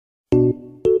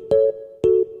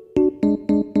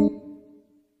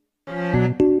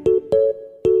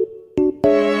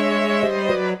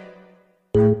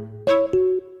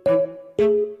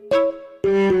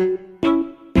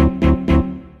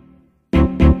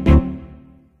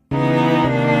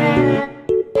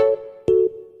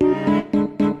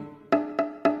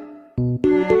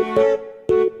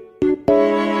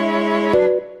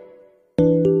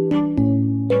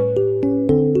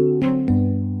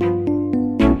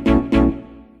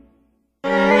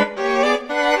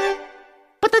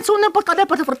Sunan po kada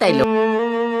pa sa fratello.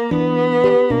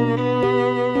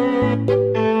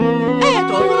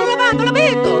 Eto, sono lavato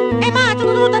l'abito e mangio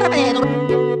tutto rapendo.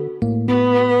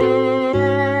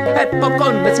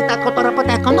 Popcorn, visitat ko to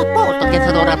rapoteco, ma porto che sa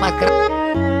dora maschera.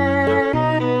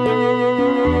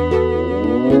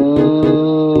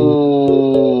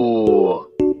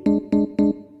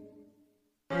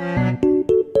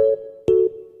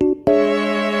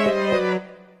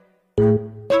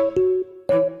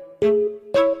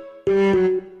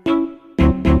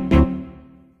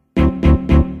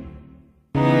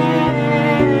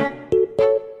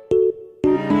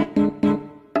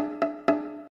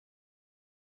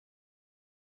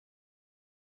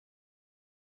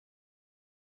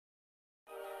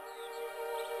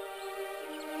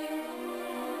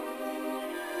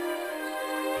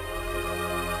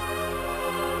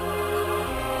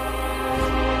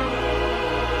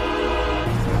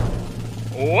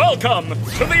 Welcome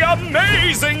to the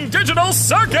Amazing Digital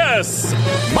Circus!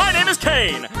 My name is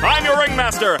Kane. I'm your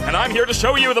ringmaster, and I'm here to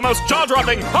show you the most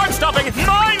jaw-dropping, heart-stopping,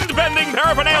 mind-bending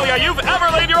paraphernalia you've ever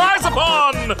laid your eyes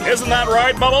upon! Isn't that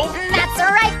right, Bubble? That's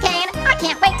right, Kane. I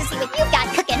can't wait to see what you've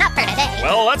got cooking up for today.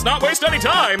 Well, let's not waste any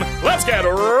time. Let's get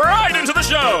right into the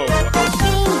show!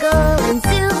 Jingle and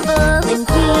Super and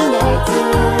Keener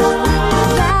too.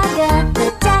 Drag up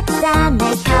the decks and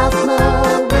make house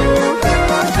more woo.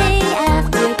 Day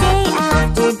after day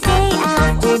after day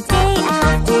after day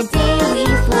after day we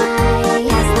fly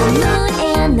past the moon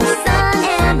and the sun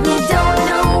and we don't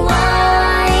know why.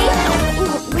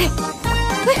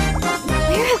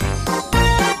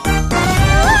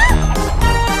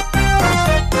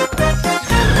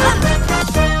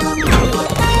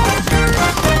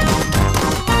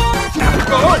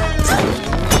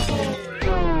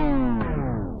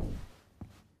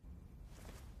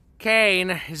 Kane,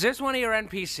 is this one of your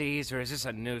NPCs, or is this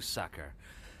a new sucker?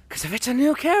 Because if it's a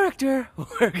new character,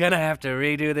 we're gonna have to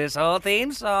redo this whole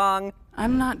theme song.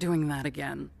 I'm not doing that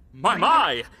again.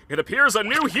 My! It appears a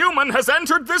new human has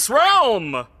entered this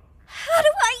realm! How do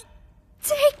I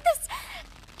take this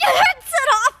headset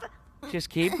off? Just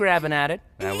keep grabbing at it.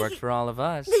 That worked for all of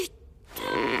us.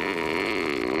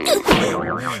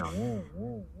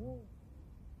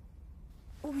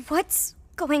 What's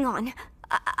going on?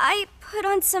 I put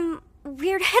on some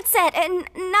weird headset and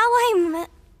now I'm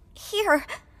here.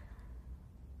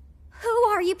 Who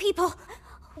are you people?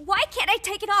 Why can't I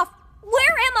take it off?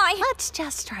 Where am I? Let's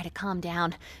just try to calm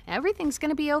down. Everything's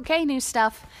gonna be okay, new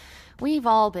stuff. We've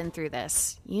all been through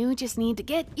this. You just need to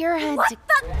get your head What the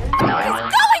fuck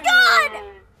is going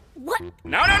on? What?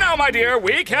 No, my dear.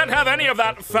 We can't have any of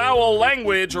that foul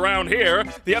language around here.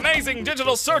 The Amazing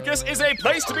Digital Circus is a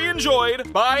place to be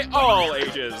enjoyed by all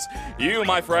ages. You,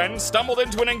 my friend, stumbled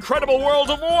into an incredible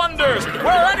world of wonders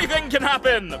where anything can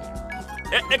happen.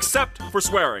 Except for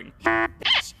swearing.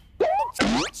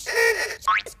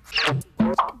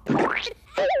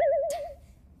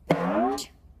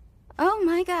 Oh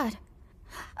my god.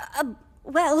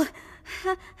 Well,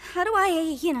 how do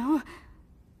I,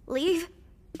 leave?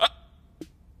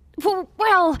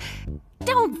 Well,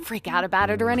 don't freak out about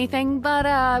it or anything, but,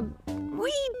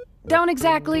 we don't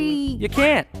exactly... You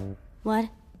can't. What?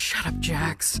 Shut up,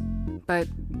 Jax. But,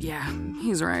 yeah,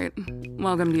 he's right.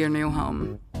 Welcome to your new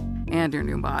home. And your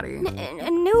new body. A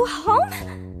new home?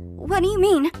 What do you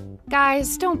mean?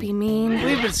 Guys, don't be mean.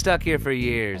 We've been stuck here for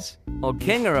years. Old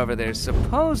Kinger over there's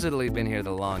supposedly been here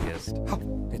the longest. Oh,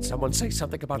 did someone say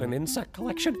something about an insect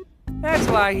collection? That's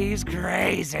why he's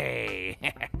crazy.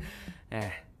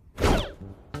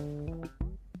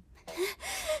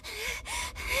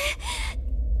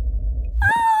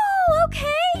 Oh,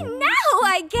 okay, now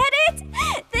I get it!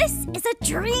 This is a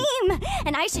dream,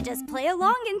 and I should just play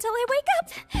along until I wake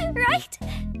up, right?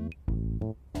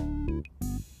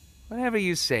 Whatever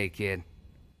you say, kid.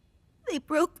 They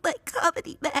broke my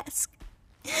comedy mask.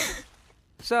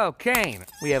 So, Kane,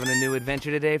 we having a new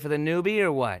adventure today for the newbie,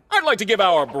 or what? I'd like to give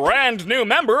our brand new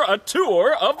member a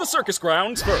tour of the circus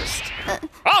grounds first.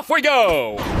 Off we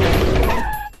go!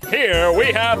 Here we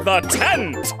have the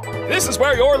tent. This is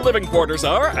where your living quarters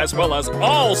are, as well as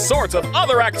all sorts of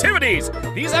other activities.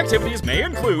 These activities may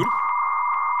include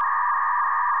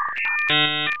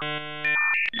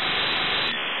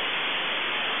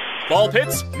Ball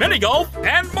pits, mini golf,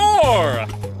 and more!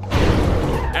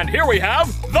 And here we have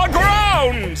the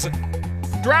grounds!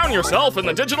 Drown yourself in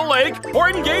the digital lake or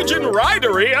engage in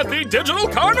ridery at the digital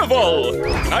carnival!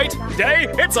 Night, day,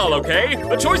 it's all okay.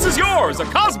 The choice is yours, a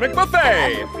cosmic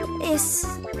buffet! Is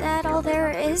that all there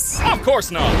is? Of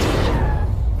course not!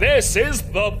 This is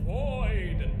the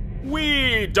void!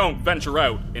 We don't venture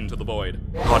out into the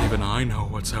void. Not even I know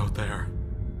what's out there.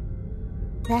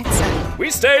 That's...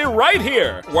 We stay right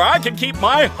here, where I can keep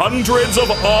my hundreds of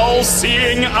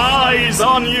all-seeing eyes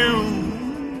on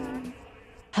you!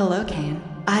 Hello, Kane.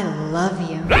 I love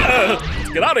you. Let's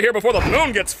get out of here before the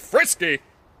moon gets frisky!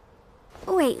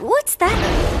 Wait, what's that?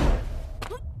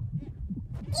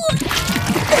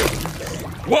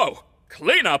 Whoa!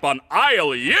 Clean up on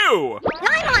aisle U!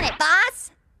 I'm on it,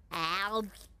 boss!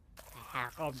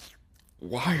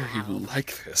 Why are you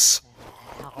like this?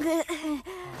 Wait!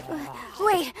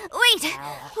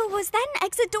 Was that an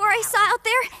exit door I saw out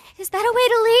there? Is that a way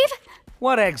to leave?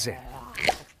 What exit?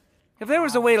 If there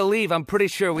was a way to leave, I'm pretty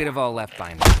sure we'd have all left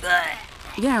by now.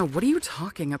 Yeah, what are you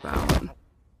talking about?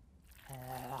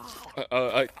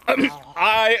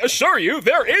 I assure you,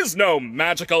 there is no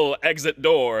magical exit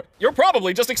door. You're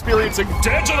probably just experiencing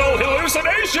digital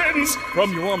hallucinations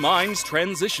from your mind's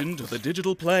transition to the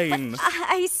digital plane.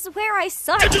 I swear I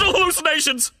saw it. Digital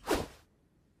hallucinations!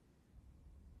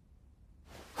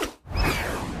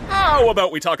 How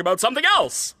about we talk about something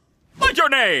else? Like your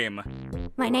name!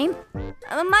 My name?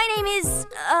 My name is,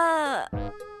 oh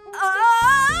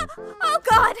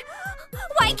God!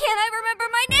 Why can't I remember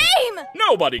my name?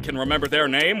 Nobody can remember their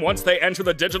name once they enter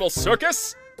the digital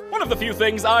circus. One of the few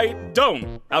things I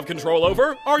don't have control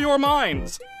over are your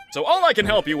minds. So all I can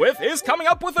help you with is coming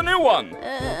up with a new one.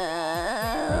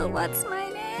 What's my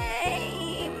name?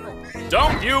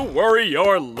 Don't you worry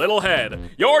your little head.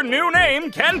 Your new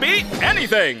name can be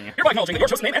anything. Hereby acknowledging that your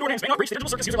chosen name and/or names may not breach the Digital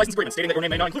Circus user license agreement, stating that your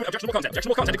name may not include objectionable content.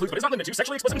 Objectionable content includes but is not limited to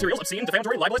sexually explicit materials, obscene,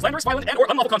 defamatory, libelous, slanderous, violent, and/or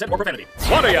unlawful content or profanity.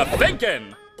 What are you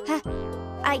thinking?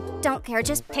 I don't care,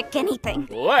 just pick anything.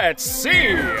 Let's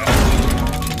see.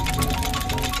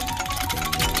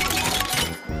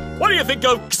 What do you think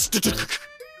of?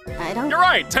 I don't... You're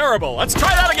right, terrible. Let's try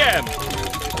that again.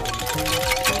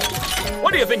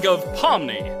 What do you think of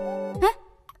Pomni?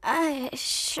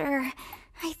 Sure.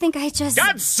 I think I just...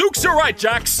 Gadzooks, you're right,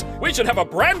 Jax. We should have a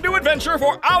brand new adventure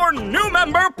for our new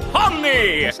member,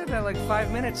 Pomni. I said that like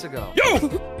 5 minutes ago.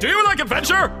 You! Do you like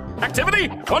adventure? Activity?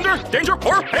 Wonder? Danger?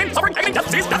 Horror? Pain? Suffering? Agony? Death?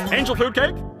 Disease? Death? Angel food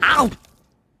cake? Ow!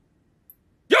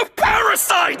 You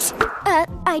parasite!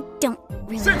 I don't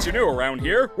really... Since you're new around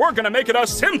here, we're gonna make it a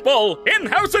simple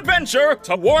in-house adventure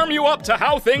to warm you up to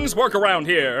how things work around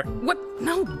here. What?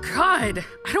 No, God.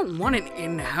 I don't want an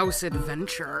in-house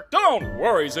adventure. Don't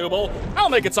worry, Zooble. I'll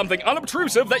make it something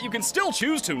unobtrusive that you can still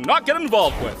choose to not get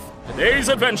involved with. Today's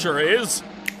adventure is...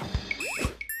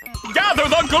 Gather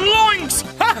the gloinks!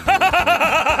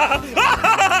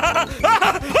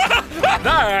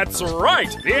 That's right!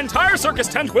 The entire circus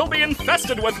tent will be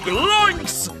infested with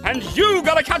gloinks! And you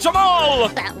gotta catch them all!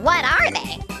 But what are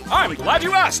they? I'm glad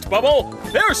you asked, Bubble.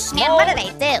 They're small... And what do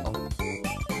they do?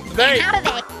 They... And how do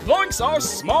they... Gloinks are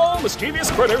small, mischievous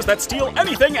critters that steal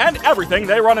anything and everything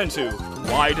they run into.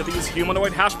 Why do these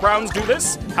humanoid hash browns do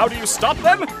this? How do you stop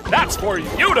them? That's for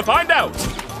you to find out!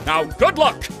 Now, good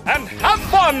luck, and have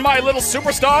fun, my little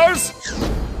superstars!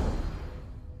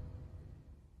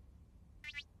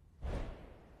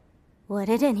 What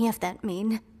did any of that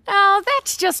mean? Oh,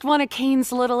 that's just one of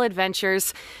Kane's little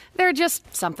adventures. They're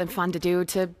just something fun to do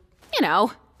to, you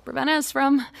know, prevent us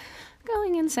from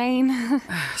going insane.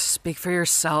 Speak for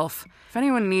yourself. If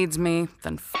anyone needs me,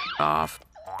 then f off.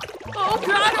 Oh,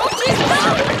 God! Oh, Jesus!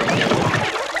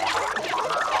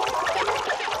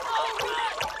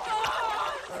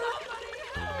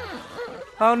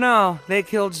 Oh no, they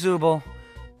killed Zooble.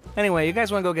 Anyway, you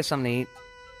guys want to go get something to eat?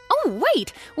 Oh,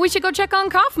 wait! We should go check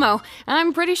on Kaufmo.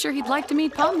 I'm pretty sure he'd like to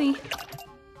meet Pomni.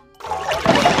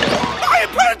 My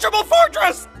impenetrable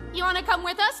fortress! You want to come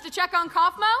with us to check on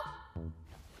Kaufmo?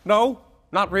 No,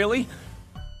 not really.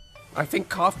 I think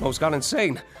Kaufmo's gone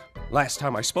insane. Last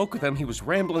time I spoke with him, he was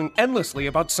rambling endlessly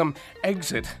about some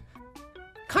exit.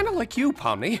 Kinda like you,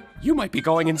 Pomni. You might be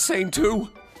going insane too.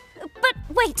 But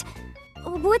wait,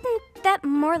 wouldn't that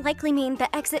more likely mean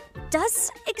the exit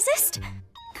does exist?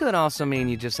 Could also mean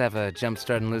you just have a jump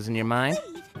start and losing your mind.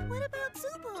 What about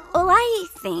Zooble? Well, I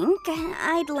think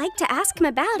I'd like to ask him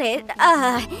about it,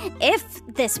 if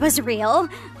this was real,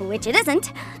 which it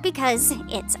isn't, because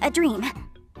it's a dream.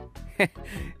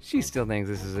 She still thinks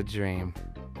this is a dream.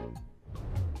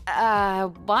 Why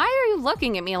are you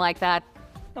looking at me like that?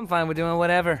 I'm fine with doing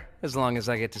whatever, as long as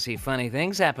I get to see funny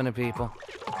things happen to people.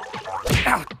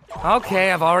 Ow.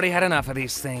 Okay, I've already had enough of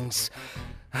these things.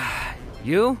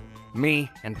 You, me,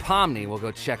 and Pomni will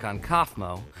go check on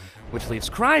Kaufmo, which leaves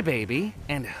Crybaby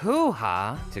and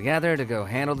Hoo-Ha together to go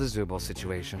handle the Zooble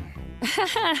situation.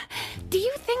 Do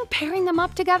you think pairing them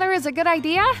up together is a good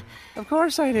idea? Of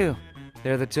course I do.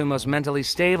 They're the two most mentally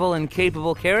stable and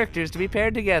capable characters to be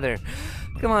paired together.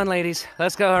 Come on, ladies,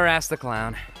 let's go harass the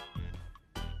clown.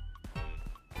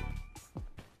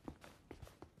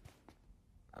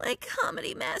 My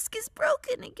comedy mask is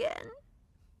broken again.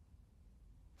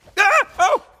 Ah!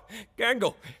 Oh!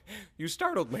 Gangle, you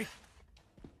startled me.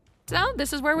 So,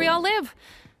 this is where we all live.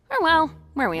 Or, well,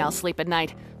 where we all sleep at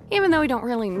night. Even though we don't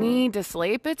really need to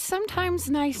sleep, it's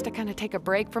sometimes nice to kind of take a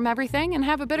break from everything and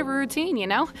have a bit of a routine, you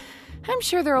know? I'm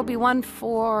sure there'll be one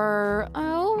for...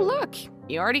 Oh, look,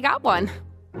 you already got one.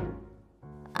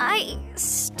 I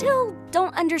still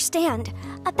don't understand.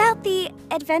 About the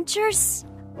adventures,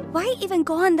 why even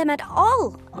go on them at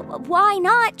all? Why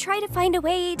not try to find a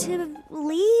way to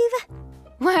leave?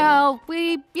 Well,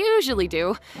 we usually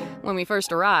do when we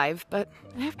first arrive, but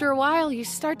after a while you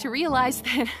start to realize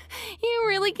that you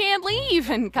really can't leave,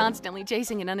 and constantly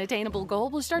chasing an unattainable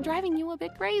goal will start driving you a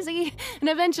bit crazy. And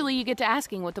eventually you get to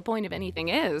asking what the point of anything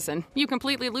is, and you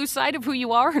completely lose sight of who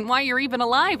you are and why you're even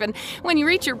alive, and when you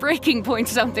reach your breaking point,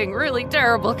 something really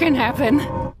terrible can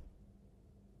happen.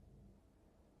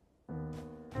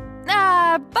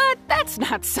 But that's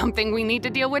not something we need to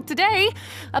deal with today.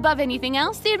 Above anything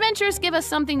else, the adventures give us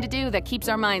something to do that keeps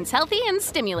our minds healthy and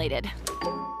stimulated.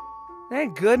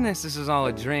 Thank goodness this is all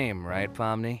a dream, right,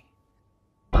 Pomni?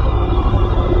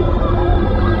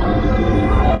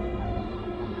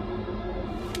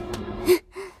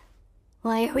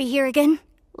 Why are we here again?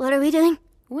 What are we doing?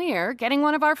 We're getting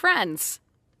one of our friends.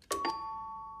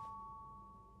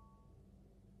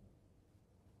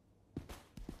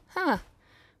 Huh.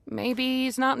 Maybe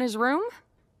he's not in his room?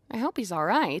 I hope he's all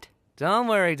right. Don't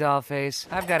worry, Dollface.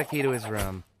 I've got a key to his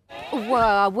room.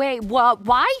 Wait,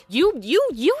 why? You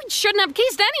shouldn't have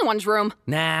keys to anyone's room.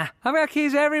 Nah, I've got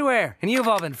keys everywhere, and you've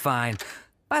all been fine.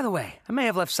 By the way, I may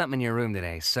have left something in your room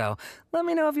today, so let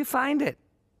me know if you find it.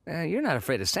 You're not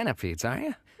afraid of centipedes, are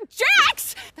you?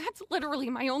 Jax! That's literally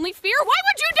my only fear. Why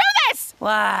would you do this?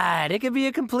 What? It could be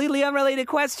a completely unrelated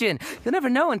question. You'll never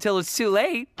know until it's too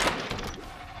late.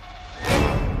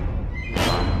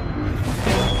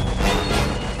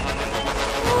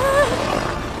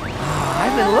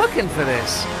 I've been looking for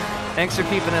this. Thanks for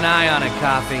keeping an eye on it,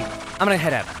 Coffee. I'm gonna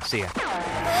head out. See ya.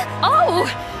 Oh!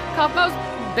 Kaufmo's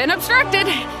been obstructed.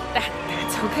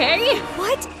 That's okay.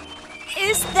 What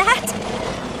is that?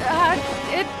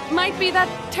 It might be that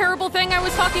terrible thing I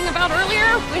was talking about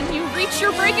earlier when you reach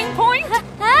your breaking point.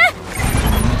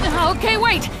 Okay,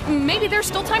 wait. Maybe there's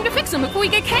still time to fix him if we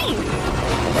get Kane.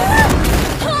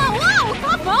 Whoa,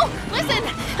 Kaufmo! Listen,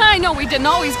 I know we didn't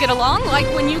always get along, like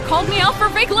when you called me out for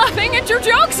fake laughing at your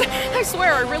jokes. I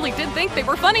swear I really did think they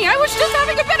were funny. I was just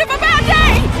having a bit of a bad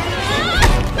day.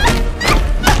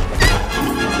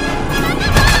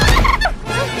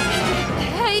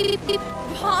 Hey,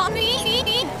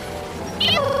 Pomni,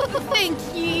 you think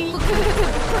you could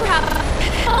perhaps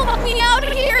help me out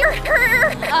here?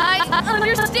 I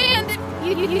understand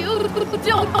you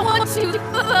don't want to,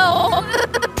 though.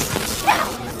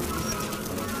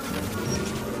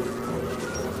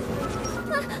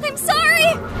 I'm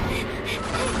sorry!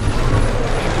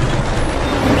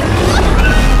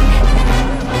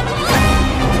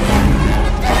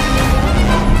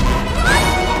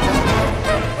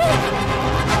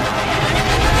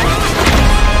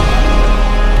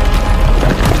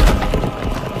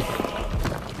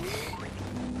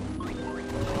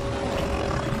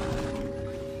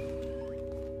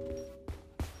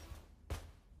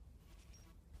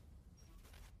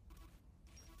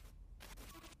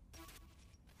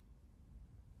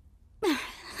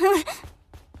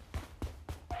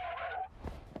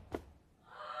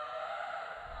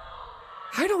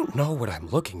 I don't know what I'm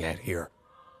looking at here.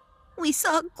 We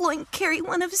saw Gloink carry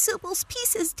one of Zooble's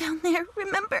pieces down there,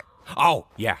 remember? Oh,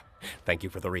 yeah. Thank you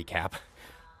for the recap.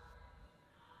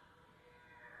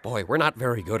 Boy, we're not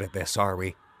very good at this, are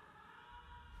we?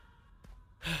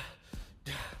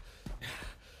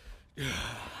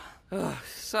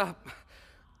 Sup,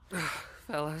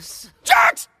 fellas?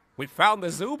 Jax! We found the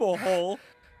Zooble hole.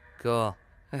 Cool.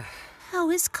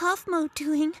 How is Kaufmo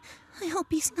doing? I hope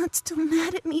he's not still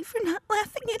mad at me for not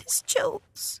laughing at his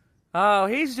jokes. Oh,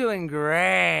 he's doing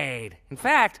great. In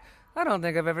fact, I don't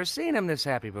think I've ever seen him this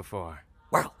happy before.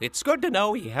 Well, it's good to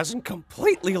know he hasn't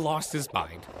completely lost his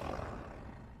mind.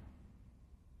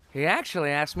 He actually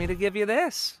asked me to give you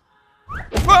this.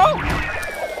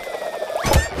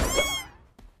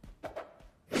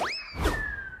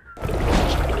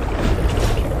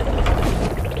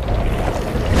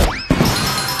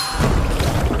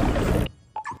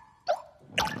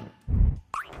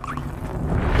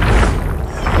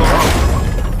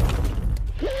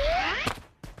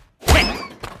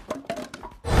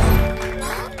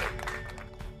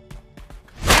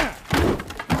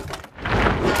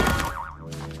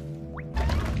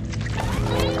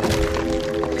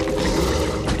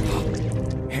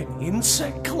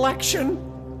 Insect collection?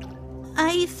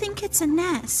 I think it's a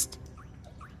nest.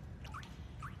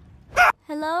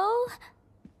 Hello?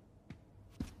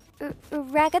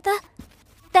 Ragatha?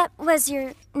 That was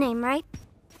your name, right?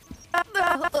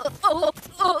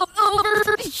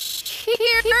 Over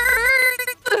here.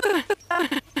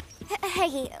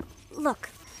 Hey, look.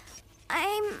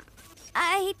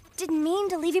 I didn't mean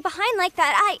to leave you behind like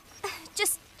that.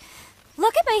 Just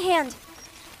look at my hand.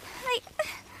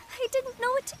 I didn't know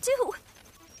what to do.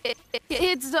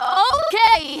 It's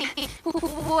okay.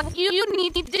 What you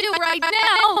need to do right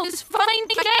now is find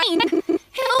Kane.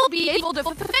 He'll be able to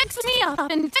fix me up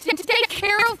and take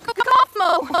care of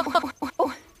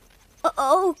Kaufmo.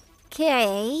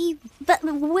 Okay, but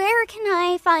where can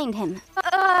I find him?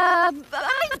 I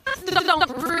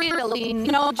don't really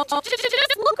know.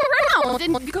 Just look around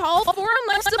and call for him,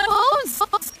 I suppose.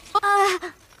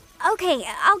 Okay,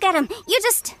 I'll get him. You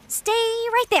just stay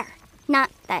right there.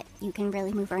 Not that you can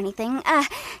really move or anything.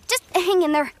 Just hang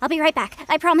in there. I'll be right back.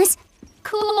 I promise.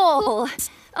 Cool.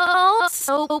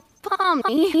 Also,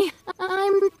 Pommy,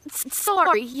 I'm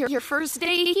sorry your first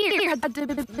day here had to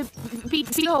be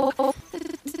so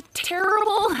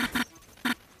terrible.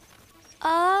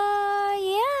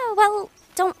 Yeah, well,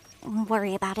 don't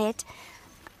worry about it.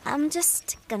 I'm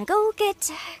just gonna go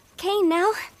get Kane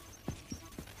now.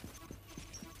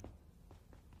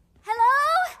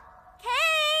 Hello?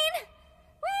 Kane?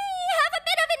 We have a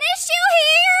bit of an issue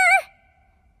here!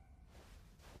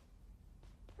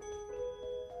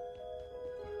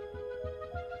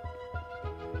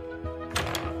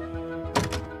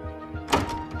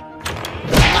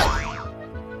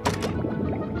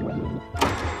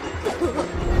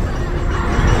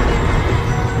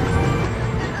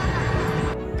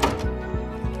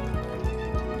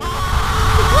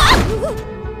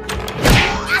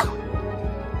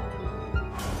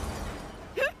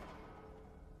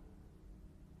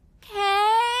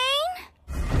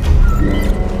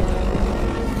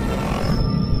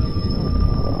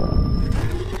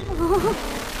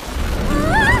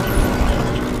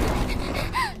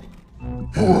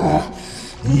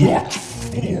 What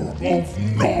form of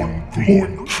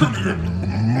non-Gloinkinian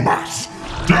mass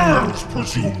dares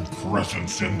presume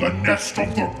presence in the nest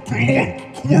of the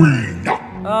Gloink Queen?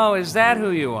 Oh, is that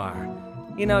who you are?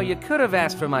 You know, you could have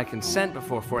asked for my consent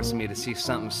before forcing me to see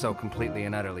something so completely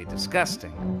and utterly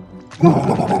disgusting.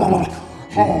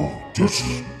 How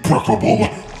despicable!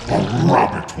 A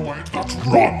rabbitoid that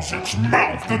runs its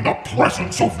mouth in the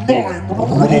presence of my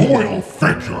royal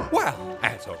figure! Well,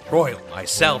 as a royal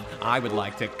myself, I would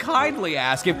like to kindly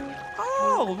ask if...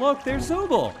 Oh, look, there's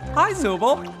Zubul. Hi,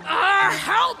 Zubul.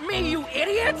 Help me, you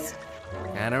idiots!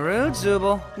 Kinda rude,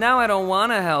 Zubul. Now I don't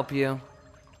want to help you.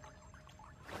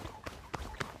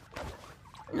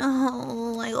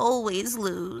 No, I always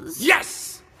lose.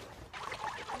 Yes!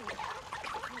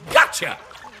 Gotcha!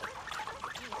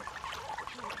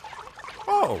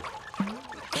 Oh.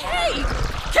 Hey!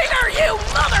 King are you,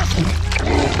 mother...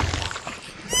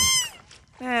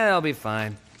 They'll be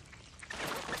fine.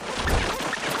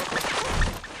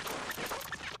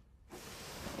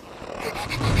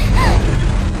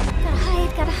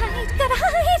 Gotta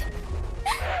hide!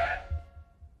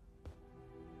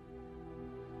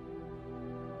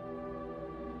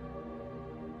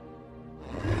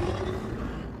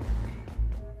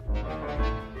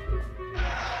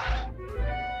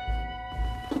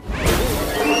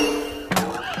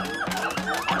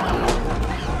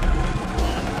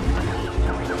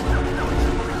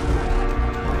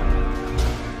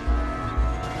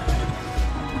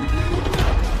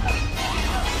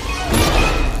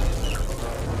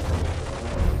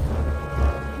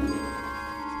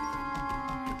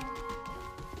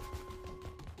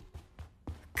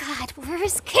 God,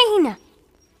 where's Kane?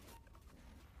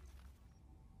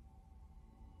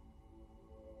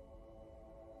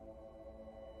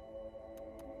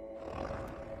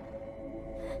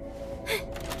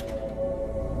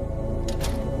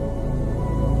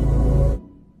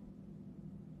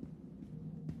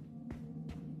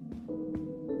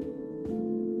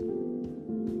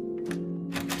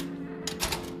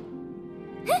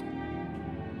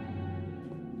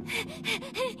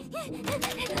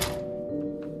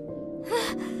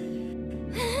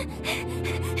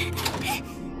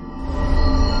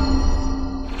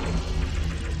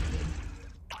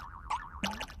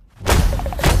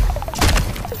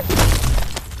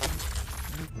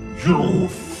 You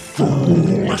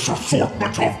foolish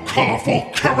assortment of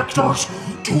colorful characters!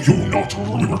 Do you not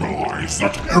realize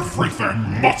that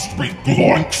everything must be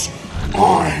Gloinks?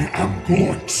 I am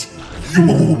Gloinks. You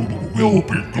will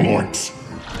be Gloinks.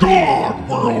 God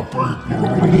will be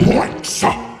Gloinks.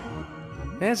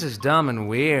 This is dumb and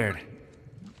weird.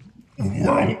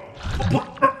 Well, but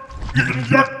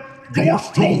yet you're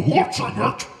still watching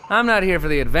it. I'm not here for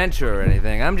the adventure or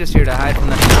anything. I'm just here to hide from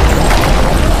the...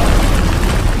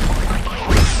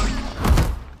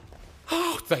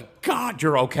 Thank God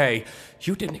you're okay.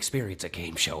 You didn't experience a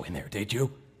game show in there, did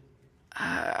you?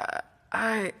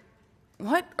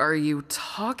 What are you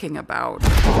talking about?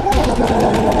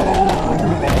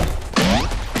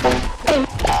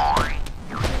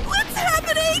 What's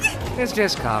happening? It's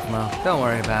just Kaufmo. Don't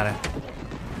worry about it.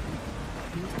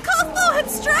 Kaufmo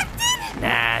abstracted?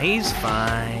 Nah, he's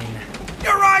fine.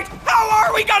 You're right! How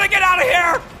are we gonna get out of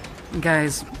here?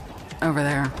 Guys, over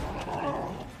there.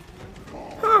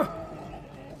 Huh.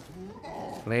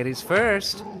 Ladies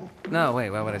first. No,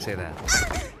 wait, why would I say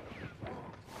that?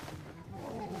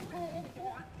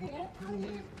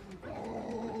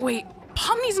 Wait,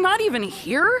 Pomni's not even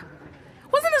here?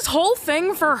 Wasn't this whole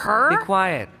thing for her? Be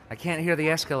quiet. I can't hear the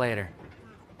escalator.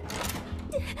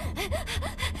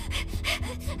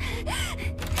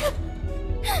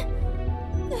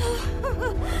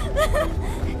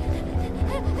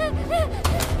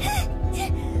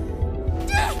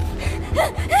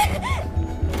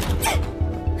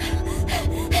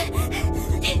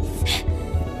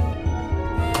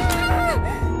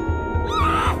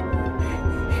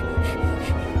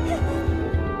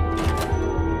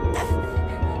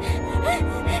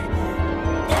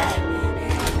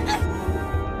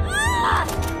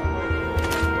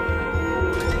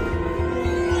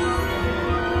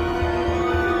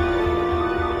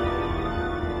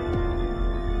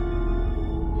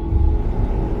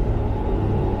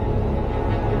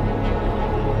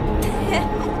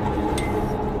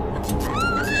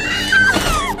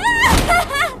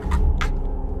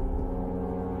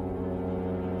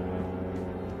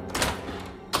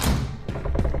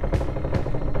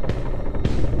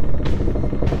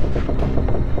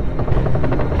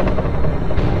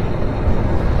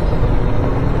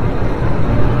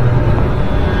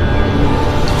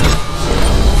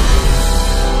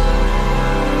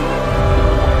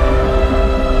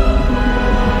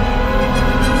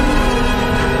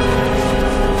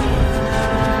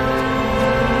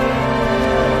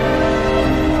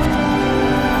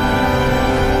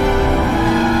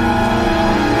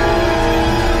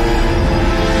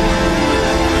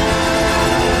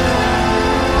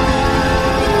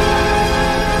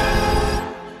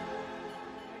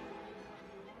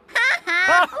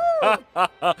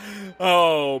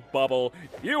 Oh, Bubble,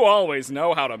 you always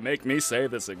know how to make me say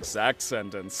this exact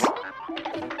sentence.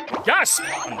 Gasp!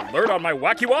 An alert on my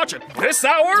Wacky Watch at this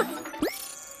hour?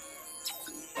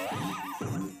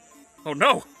 Oh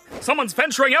no! Someone's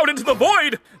venturing out into the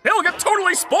void! They'll get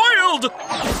totally spoiled!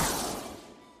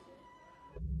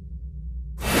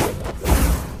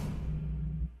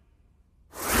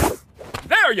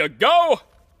 There you go!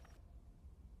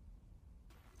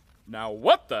 Now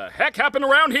what the heck happened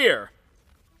around here?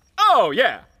 Oh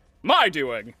yeah, my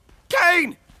doing.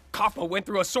 Kane! Kaufmo went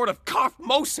through a sort of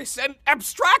Kaufmosis and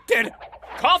abstracted!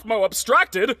 Kaufmo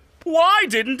abstracted? Why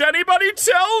didn't anybody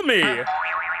tell me?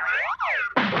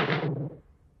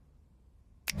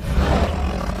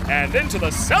 And into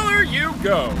the cellar you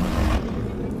go.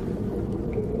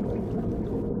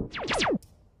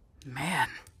 Man,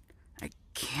 I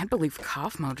can't believe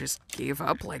Kaufmo just gave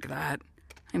up like that.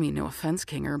 I mean, no offense,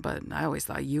 Kinger, but I always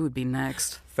thought you would be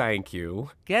next. Thank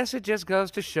you. Guess it just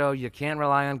goes to show you can't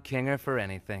rely on Kinger for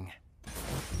anything.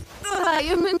 I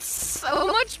am in so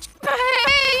much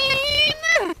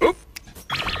pain! Oop.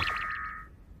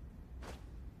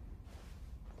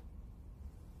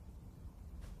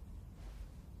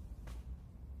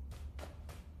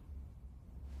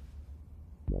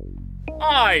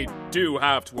 I do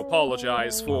have to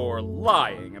apologize for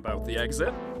lying about the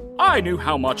exit. I knew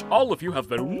how much all of you have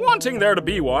been wanting there to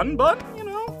be one, but, you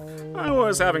know, I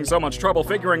was having so much trouble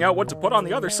figuring out what to put on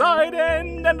the other side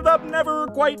and ended up never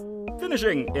quite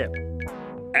finishing it.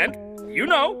 And you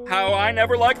know how I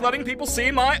never like letting people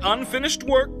see my unfinished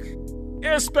work,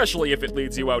 especially if it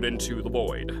leads you out into the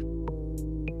void.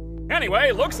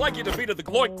 Anyway, looks like you defeated the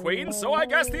Gloik Queen, so I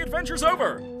guess the adventure's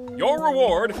over. Your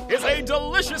reward is a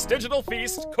delicious digital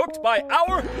feast cooked by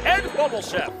our head bubble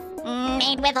chef.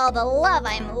 Made with all the love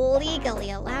I'm legally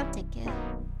allowed to give.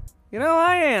 You know,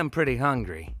 I am pretty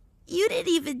hungry. You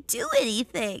didn't even do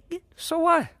anything. So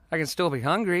what? I can still be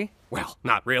hungry. Well,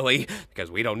 not really, because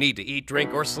we don't need to eat,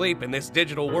 drink, or sleep in this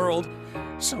digital world.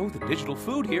 So the digital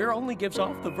food here only gives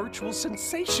off the virtual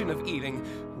sensation of eating,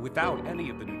 without any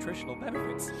of the nutritional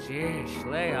benefits. Sheesh,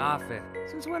 lay off it.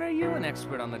 Since when are you an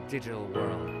expert on the digital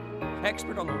world?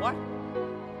 Expert on the what?